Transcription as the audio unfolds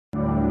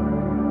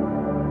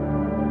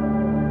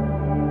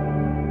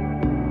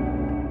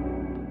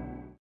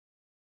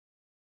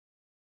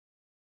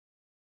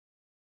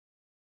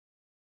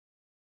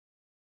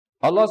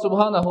Alloh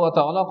subhanahu va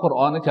taolo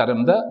Qur'oni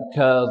Karimda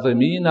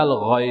kaziminal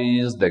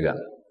g'ayz degan.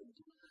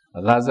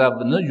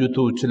 G'azabni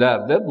yutuvchilar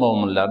deb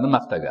mo'minlarni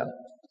maqtagan.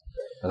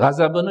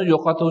 G'azabini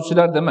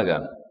yo'qotuvchilar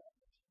demagan.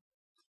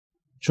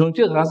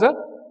 Chunki g'azab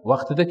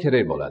vaqtida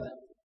kerak bo'ladi.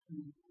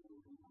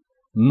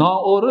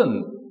 Noo'rin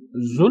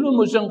zulm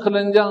uchun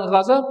qilingan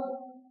g'azab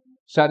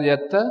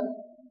shariatda,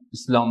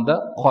 islomda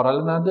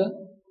qoralanadi.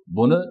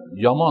 Buni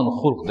yomon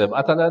xulq deb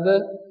ataladi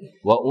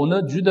va uni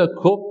juda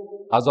ko'p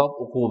azob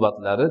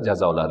uqubatlari,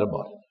 jazolari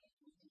bor.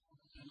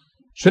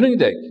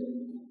 Shuningdek,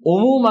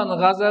 umuman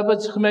g'azabi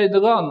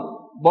chiqmaydigan,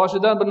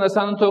 boshidan bir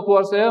narsani to'kib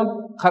olsa ham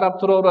qarab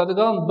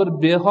turaveradigan bir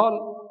behol,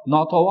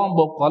 notavon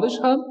bo'lib qolish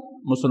ham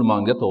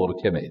musulmonga to'g'ri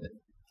kelmaydi.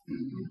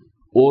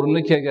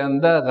 O'rni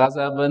kelganda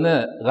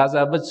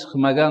g'azabi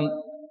chiqmagan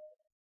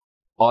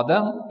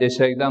odam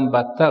eshakdan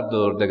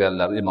battardir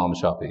deganlar Imom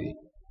Shofiy.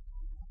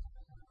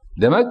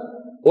 Demak,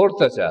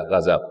 o'rtacha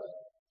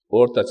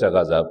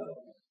g'azab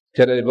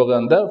kerak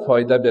bo'lganda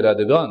foyda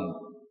beradigan,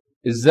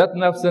 izzat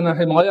nafsini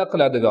himoya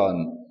qiladigan,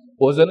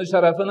 o'zini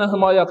sharafini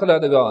himoya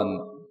qiladigan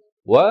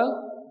va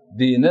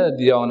dini,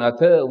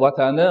 diyonati,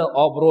 vatani,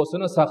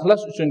 obro'sini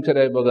saqlash uchun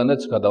kerak bo'lganda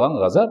chiqadigan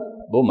g'azab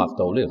bu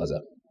maqtovli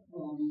g'azab.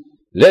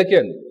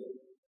 Lekin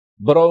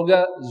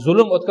birovga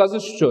zulm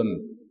o'tkazish uchun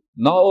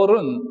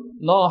noo'rin,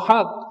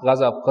 nohaq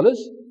g'azab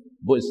qilish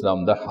bu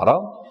islomda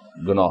harom,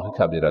 gunohi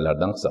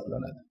kabiralardan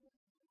hisoblanadi.